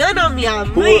out a gun on me.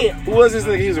 I'm lit. Who was this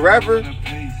nigga? He's a rapper?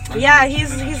 Yeah,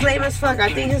 he's lame as fuck.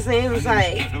 I think his name was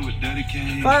like,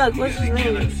 fuck, what's his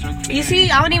name? You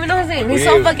see, I don't even know his name. He's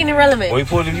so fucking irrelevant. Well,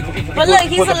 but look,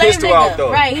 he's a lame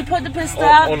nigga. Right, he put the pistol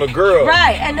out. On the girl.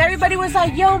 Right, and everybody was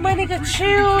like, yo, my nigga,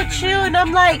 chill. And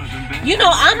I'm like, you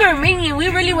know, I'm Armenian. We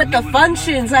really with the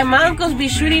functions. Like, my uncles be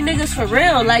shooting niggas for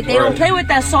real. Like, they don't play with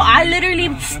that. So I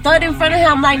literally stood in front of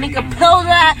him like, nigga, pull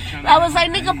that. I was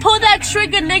like, nigga, pull that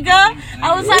trigger, nigga.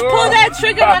 I was like, pull that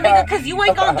trigger, my nigga, because you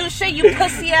ain't gonna do shit, you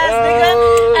pussy ass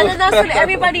nigga. And then that's when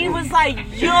everybody was like,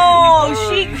 yo,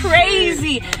 she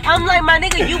crazy. I'm like, my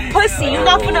nigga, you pussy. You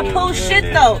not finna pull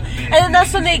shit, though. And then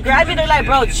that's when they grabbed me. They're like,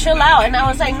 bro, chill out. And I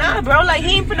was like, nah, bro. Like,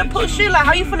 he ain't finna pull shit. Like,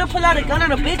 how you finna pull out a gun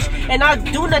on a bitch and not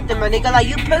do nothing, my nigga? Like,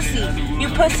 you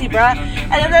pussy, bro.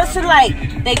 And then that's when,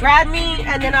 like, they grabbed me.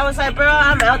 And then I was like, bro,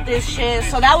 I'm out this shit.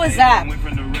 So that was that.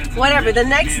 Whatever. The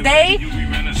next day,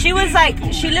 she was like,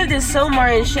 she lived in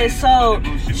Sylmar and shit, so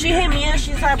she hit me up.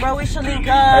 She's like, bro, we should link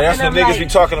up. Hey, that's when niggas like, be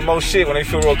talking the most shit when they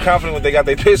feel real confident when they got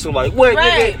their pistol. Like, what,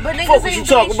 nigga? But fuck what you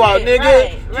talking about,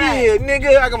 nigga? Yeah,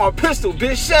 nigga, I got my pistol,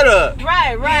 bitch. Shut up.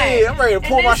 Right. Yeah, I'm ready to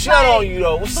pull my shot on you,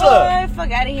 though. What's up?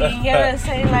 Fuck out of here. You get what I'm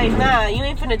saying? Like, nah, you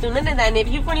ain't finna do none of that. And if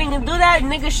you finna do that,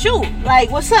 nigga, shoot.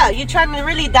 Like, what's up? You trying to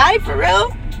really die for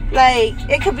real? Like,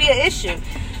 it could be an issue.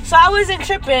 So I wasn't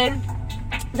tripping.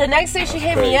 The next day she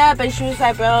hit me up and she was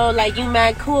like, bro, like, you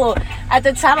mad cool. At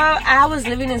the time I was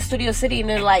living in Studio City in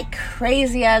a like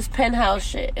crazy ass penthouse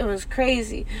shit. It was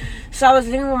crazy. So I was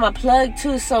living with my plug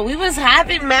too. So we was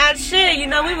having mad shit, you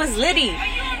know, we was litty.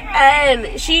 And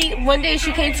one day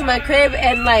she came to my crib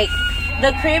and like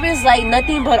the crib is like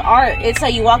nothing but art. It's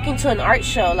like you walk into an art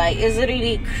show. Like, it's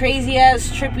literally crazy ass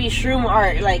trippy shroom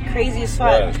art, like crazy as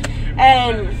fuck.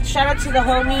 And shout out to the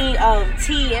homie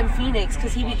T in Phoenix,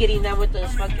 because he be getting down with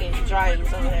those fucking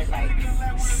drawings over there,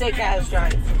 like sick ass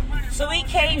drawings. So we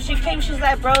came, she came, she's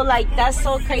like, bro, like, that's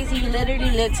so crazy. You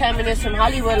literally live 10 minutes from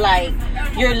Hollywood. Like,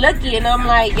 you're lucky. And I'm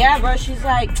like, yeah, bro. She's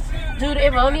like, dude,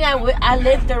 if only I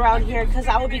lived around here, because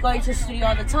I would be going to the studio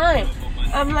all the time.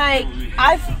 I'm like,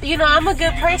 I'm a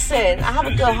good person. I have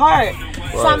a good heart.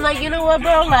 Right. So I'm like, you know what,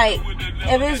 bro? Like,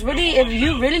 if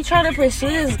you really trying to pursue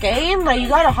this game, like, you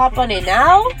gotta hop on it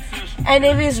now. And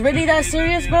if it's really that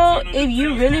serious, bro, if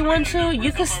you really want to,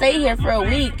 you could stay here for a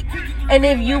week. And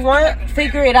if you want,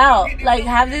 figure it out. Like,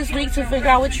 have this week to figure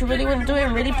out what you really want to do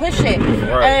and really push it.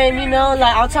 Right. And, you know,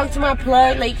 like, I'll talk to my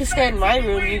plug. Like, you can stay in my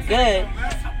room. You good.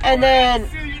 And then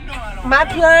my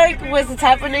plug was the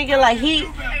type of nigga, like, he,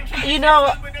 you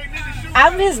know,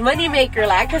 I'm his money maker.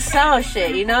 Like, I could sell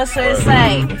shit, you know? So it's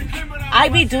like, I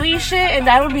be doing shit and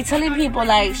I would be telling people,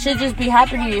 like, shit just be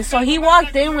happening. So he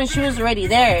walked in when she was already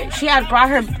there. She had brought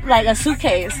her, like, a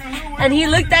suitcase. And he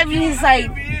looked at me, he's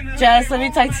like, Jess, let me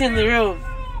talk to you in the room.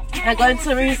 I go into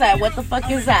the room, he's like, what the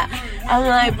fuck is that? I'm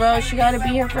like, bro, she gotta be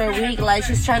here for a week. Like,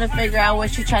 she's trying to figure out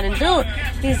what she's trying to do.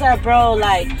 He's like, bro,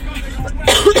 like,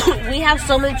 we have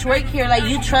so much work here. Like,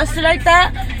 you trust her like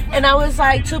that? And I was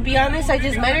like, to be honest, I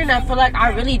just met her and I feel like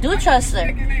I really do trust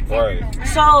her. Right.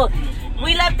 So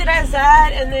we left it as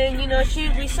that, and then, you know,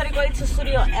 we started going to the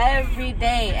studio every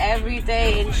day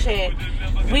and shit.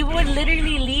 We would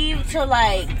literally leave till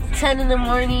like 10 in the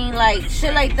morning, like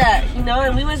shit like that, you know.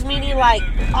 And we was meeting like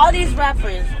all these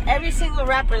rappers, every single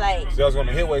rapper, like. So I was going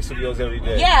to Hitway Studios every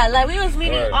day. Yeah, like we was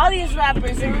meeting all these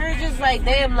rappers, and we were just like,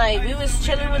 damn, like we was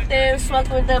chilling with them,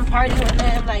 smoking with them, partying with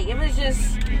them, like it was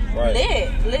just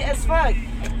lit as fuck.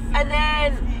 And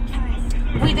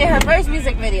then we did her first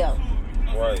music video.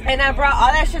 Right. And I brought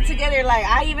all that shit together. Like,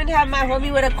 I even had my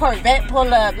homie with a Corvette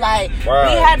pull up. Like, we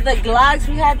had the Glocks,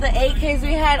 we had the AKs,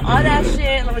 we had all that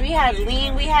shit. Like, we had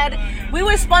lean, we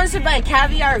were sponsored by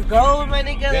Caviar Gold, my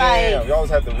nigga. Damn, like, y'all always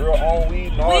had the real own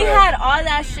weed and all we that. had all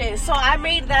that shit. So I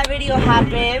made that video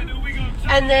happen.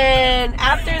 And then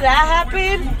after that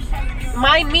happened,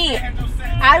 mind me,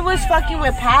 I was fucking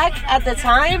with Pac at the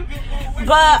time,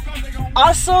 but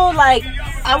also, like,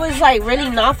 I was, like, really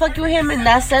not fucking with him in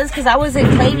that sense, because I wasn't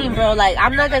claiming, bro. Like,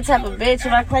 I'm not that type of bitch. If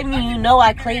I claim you, you know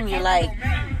I claim you. Like,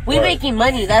 we making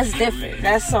money. That's different.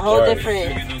 That's a whole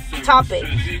different topic.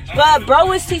 But bro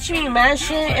was teaching me mad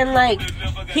shit, and like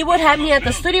he would have me at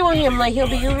the studio with him. Like he'll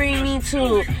be bringing me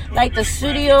to like the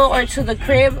studio or to the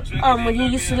crib when he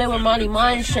used to live with Molly Ma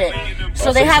and shit.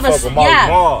 So they have a So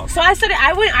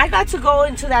I got to go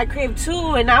into that crib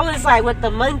too, and I was like with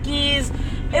the monkeys.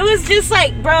 It was just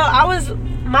like, bro,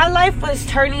 my life was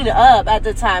turning up at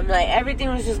the time. Like everything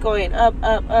was just going up,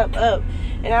 up, up, up.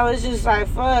 And I was just like,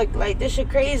 fuck, like this shit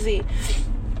crazy.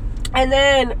 And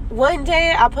then one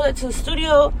day I pulled up to the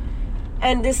studio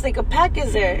and this nigga Pac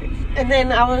is there. And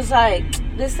then I was like,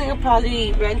 this nigga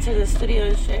probably rented the studio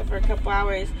and shit for a couple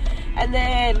hours. And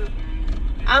then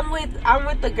I'm with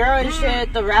the girl and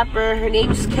shit, the rapper, her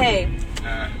name's Kay.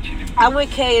 I'm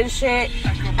with Kay and shit.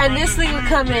 And this nigga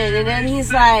come in and then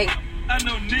he's like,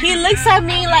 he looks at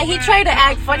me like he tried to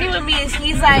act funny with me. And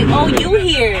he's like, oh, you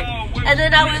here? And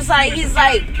then I was like,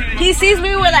 he sees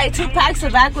me with like 2 packs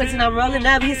of backwoods and I'm rolling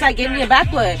up. He's like, give me a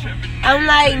backwood. I'm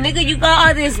like, nigga, you got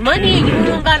all this money and you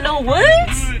don't got no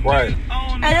woods? Right.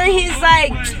 And then he's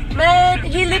like, man,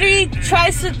 he literally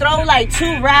tries to throw like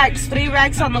 3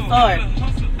 racks on the floor.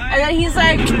 And then he's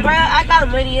like, bro, I got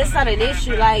money. It's not an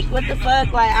issue. Like, what the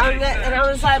fuck? Like, I don't get. And I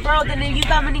was like, bro, then if you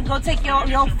got money, go take your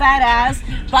fat ass,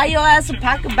 buy your ass a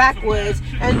pack of backwoods,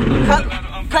 and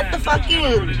cut the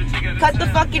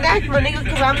fucking act, my nigga,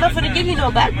 because I'm not gonna give you no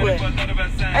backwood.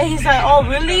 And he's like, oh,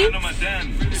 really?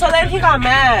 So then he got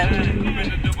mad,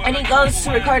 and he goes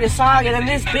to record a song, and then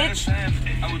this bitch.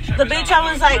 The bitch,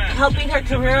 I was like helping her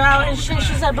career out and shit.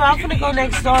 She said, bro, I'm gonna go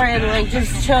next door and like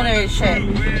just chill there and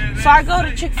shit. So I go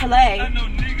to Chick-fil-A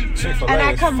and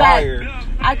I come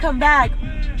back.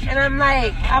 And I'm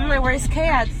like, where's Kay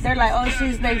at? They're like, oh,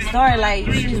 she's next door. Like,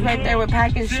 she's right there with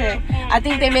Pac and shit. I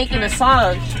think they making a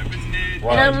song. Right.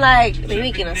 And I'm like, they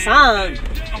making a song.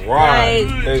 Right.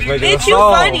 Like, bitch, you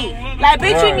funny. Like,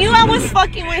 bitch, you knew I was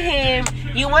fucking with him.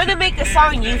 You want to make a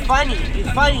song, you funny,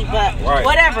 but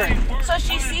whatever. So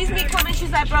she sees me coming, she's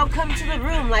like, bro, come to the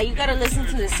room. Like, you gotta listen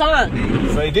to this song.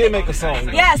 So they did make a song.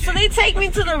 Yeah, so they take me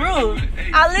to the room.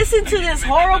 I listen to this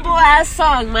horrible ass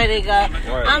song, my nigga.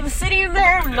 Right. I'm sitting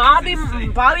there bobbing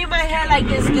my head like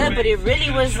it's good, but it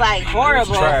really was like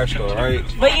horrible. It's trash though, right?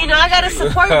 But you know, I gotta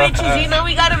support bitches. You know,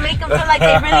 we gotta make them feel like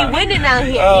they're really winning out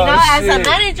here. You know, as a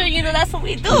manager, you know, that's what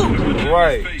we do.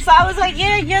 Right. So I was like,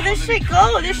 yeah, this shit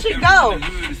go.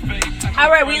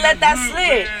 Alright, we let that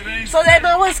slid. So then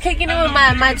I was kicking it with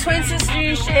my twin sister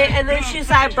and shit, and then she's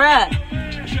like, bruh,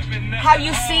 have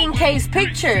you seen Kay's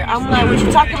picture? I'm like, what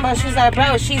you talking about? She's like,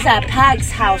 bro, she's at Pac's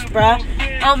house, bruh.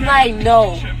 I'm like,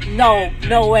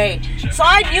 no way. So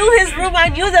I knew his room, I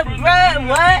knew the bruh,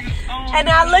 what? And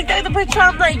I looked at the picture,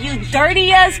 I'm like, you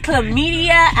dirty ass, chlamydia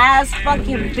ass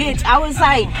fucking bitch. I was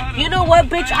like, you know what,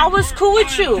 bitch, I was cool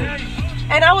with you.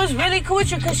 And I was really cool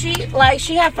with you because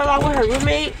she had fell out with her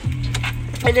roommate.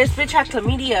 And this bitch had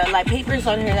chlamydia, like papers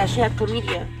on her that she had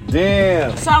chlamydia.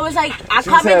 Damn. So I was like,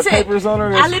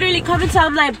 I literally commented,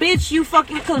 I'm like, bitch, you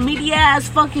fucking chlamydia ass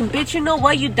fucking bitch. You know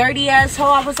what, you dirty asshole.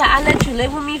 I was like, I let you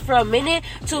live with me for a minute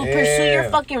to pursue your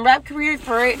fucking rap career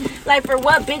for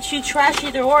what, bitch? You trash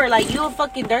either or. Like, you a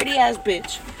fucking dirty ass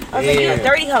bitch. I was like, you a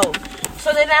dirty hoe.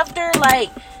 So then after,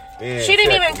 like, she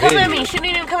didn't even come at me. She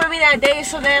didn't even come at me that day.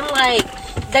 So then, like,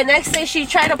 the next day she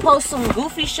tried to post some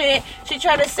goofy shit. She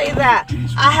tried to say that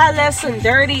I had left some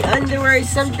dirty underwear or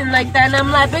something like that. And I'm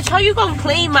like, bitch, how you gonna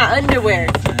claim my underwear?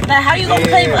 Like, how you gonna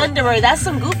claim underwear? That's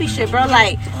some goofy shit, bro.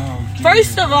 Like,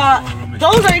 first of all,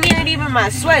 those aren't even my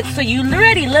sweats. So you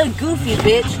already look goofy,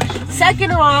 bitch.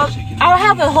 Second of all, I'll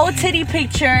have a whole titty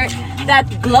picture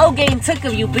that Glow Game took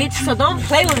of you, bitch. So don't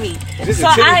play with me. Is this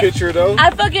a titty picture, though? I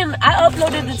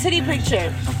uploaded the titty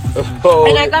picture. Oh,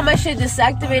 and I got my shit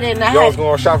deactivated, and I was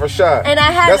going shot for shot. And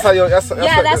I had that's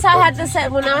how I had to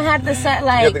set. When I had to set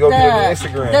like you have to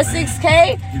go the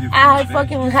 6K, I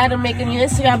fucking had to make a new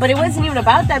Instagram. But it wasn't even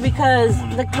about that because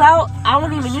the clout, I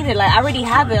don't even need it. Like, I already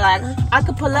have it. Like, I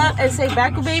could pull up and say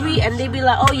 "Back Baby," and they'd be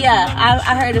like, "Oh yeah,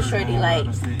 I heard a shorty." Like,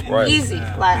 easy.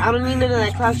 Like, I don't need none of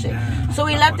that clout shit. So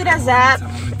we left it as that.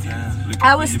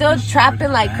 I was still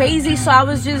trapping like crazy, so I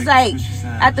was just like,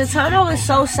 at the time I was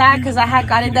so sad because I had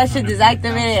gotten that shit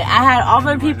deactivated. I had all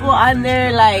my people on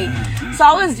there, like, so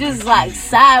I was just like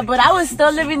sad, but I was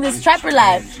still living this trapper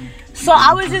life. So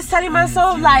I was just telling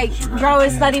myself, like, bro,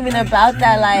 it's not even about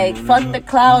that. Like, fuck the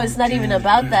cloud, it's not even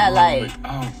about that. Like,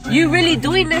 you really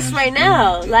doing this right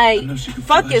now. Like,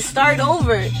 fuck it, start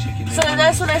over. So then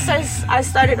that's when I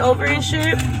started over and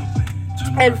shit.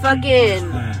 And fucking,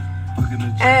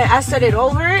 and I started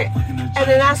over it. And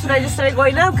then that's when I just started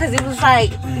going up because it was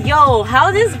like, yo,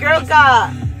 how this girl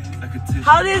got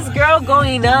how this girl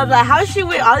going up, like how she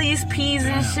with all these P's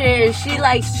and shit,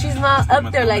 she's not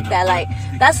up there like that. Like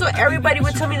that's what everybody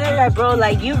would tell me. They're like, bro,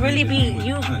 like you really be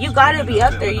you gotta be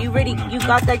up there. You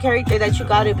got that character that you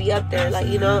gotta be up there. Like,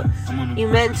 you know, you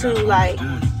meant to like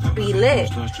be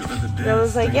lit. And I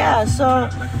was like, yeah. So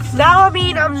now, I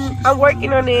mean, I'm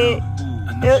working on it.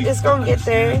 It's gonna get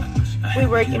there. We're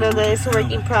working on it. It's a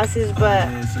working process, but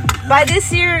by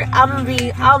this year, I'm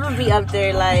gonna be up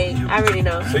there. Like, I already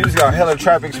know. So you just got hella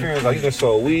trap experience. Like, you done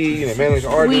sold weed, you done managed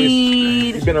artists.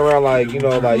 Weed. You've been around, like, you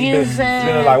know, like music. you've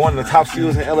been in like one of the top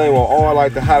studios in LA where all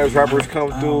like the hottest rappers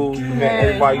come through. You met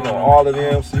everybody, you know, all of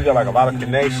them. So you got like a lot of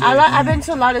connections. I've been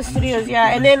to a lot of studios,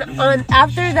 yeah. And then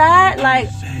after that, like,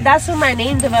 that's when my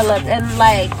name developed, and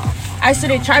like, I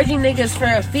started charging niggas for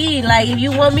a fee. Like, if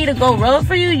you want me to go roll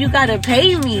for you, you gotta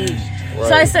pay me. Right.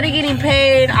 So I started getting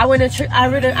paid. I went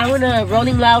to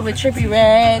Rolling Loud with Trippie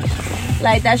Redd.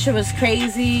 Like, that shit was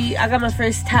crazy. I got my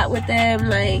first tat with them.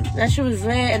 Like, that shit was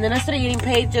lit. And then I started getting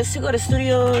paid just to go to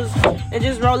studios and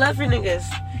just roll up for niggas.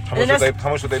 How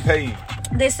much would they pay you?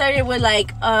 They started with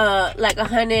like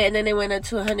 100, and then they went up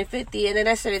to 150, and then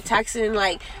I started taxing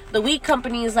like the weed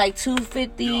companies like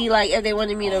 250, like if they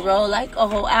wanted me to roll like a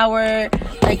whole hour.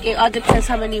 Like, it all depends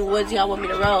how many woods y'all want me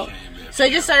to roll. So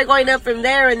it just started going up from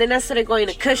there, and then I started going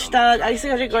to Kush Dog. I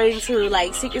started going to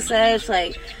like Secret Sesh,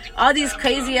 like all these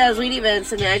crazy ass weed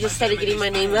events, and then I just started getting my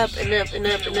name up and up and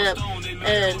up and up,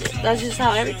 and that's just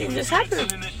how everything just happened.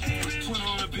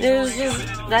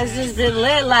 That's just been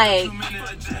lit. Like,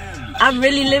 I'm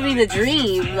really living the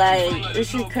dream. Like,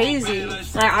 this is crazy.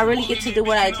 Like, I really get to do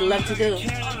what I love to do,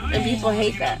 and people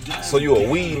hate that. So you a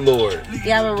weed lord?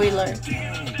 Yeah, I'm a weed lord.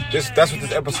 That's what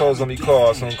this episode's gonna be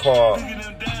called. It's gonna be called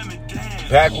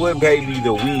Backwood Baby,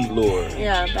 the Weed Lord.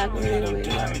 Yeah, Backwood Baby, the Weed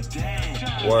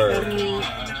Lord. Word.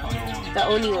 The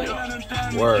only way.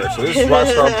 Word. So this is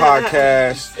Rockstar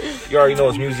Podcast. You already know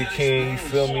it's Music King. You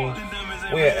feel me?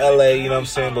 We in LA, you know what I'm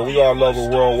saying? But we all over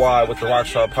worldwide with the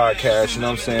Rockstar Podcast, you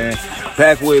know what I'm saying?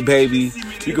 Backwood Baby.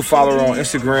 You can follow her on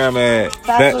Instagram at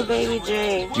Backwood Baby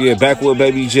J. Yeah, Backwood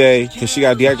Baby J. Because she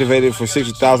got deactivated for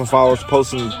 60,000 followers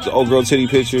posting the old girl titty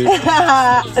pictures. You know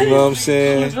what I'm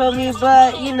saying? You feel me?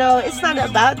 But, you know, it's not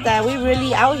about that. We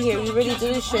really out here. We really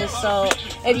do this shit. So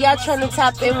if y'all trying to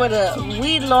tap in with a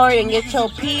weed lord and get your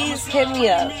peas, hit me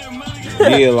up.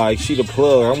 Yeah, like, she the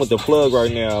plug. I'm with the plug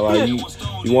right now. Like,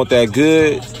 you want that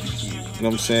good? You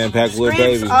know what I'm saying? Backwood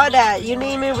Baby. All that. You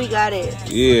name it, we got it.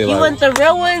 Yeah. You want the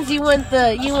real ones? You want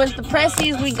the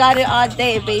pressies? We got it all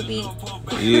day, baby.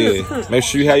 Yeah. Make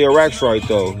sure you have your racks right,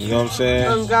 though. You know what I'm saying?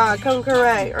 Oh, God. Come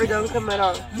correct or don't come at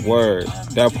all. Word.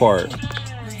 That part.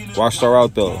 Rockstar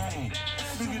out, though.